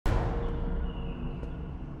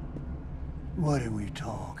What did we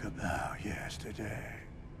talk about yesterday?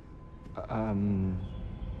 I've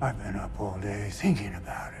been up all day thinking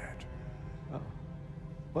about it. Oh.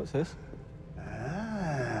 What's this? My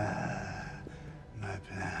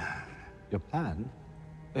plan. Your plan?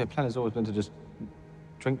 Your plan has always been to just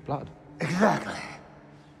drink blood. Exactly.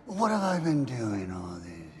 What have I been doing all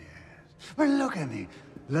these years? But look at me,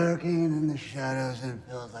 lurking in the shadows and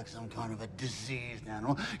feels like some kind of a diseased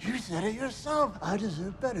animal. You said it yourself. I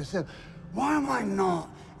deserve better. So why am I not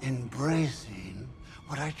embracing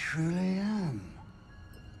what I truly am?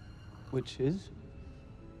 Which is?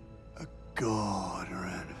 A god,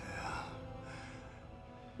 Renfield.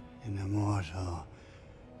 An immortal,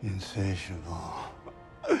 insatiable,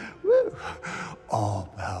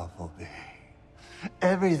 all-powerful being.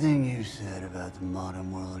 Everything you said about the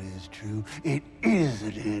modern world is true. It is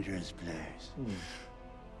a dangerous place.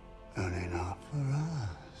 Only not for us.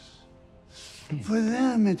 For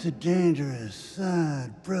them, it's a dangerous,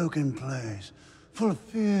 sad, broken place. Full of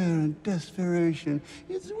fear and desperation.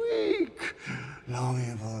 It's weak.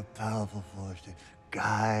 Longing for a powerful force to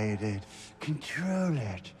guide it, control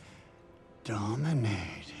it,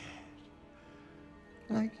 dominate it.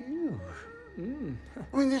 Like you. I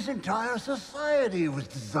mean, this entire society was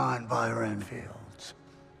designed by Renfields.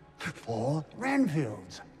 For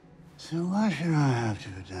Renfields. So why should I have to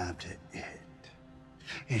adapt to it?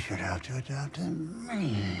 It should have to adapt to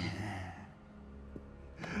me.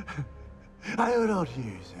 I owe it all to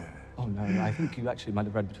you, sir. Oh, no, I think you actually might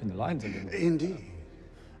have read between the lines a little. Indeed.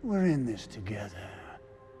 We're in this together.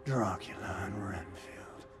 Dracula and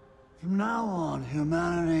Renfield. From now on,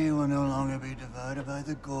 humanity will no longer be divided by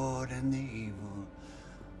the good and the evil.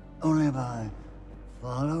 Only by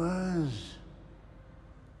followers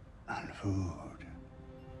and food.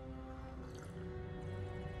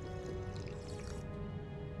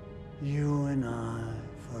 You and I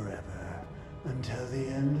forever until the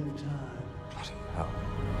end of time. Bloody hell.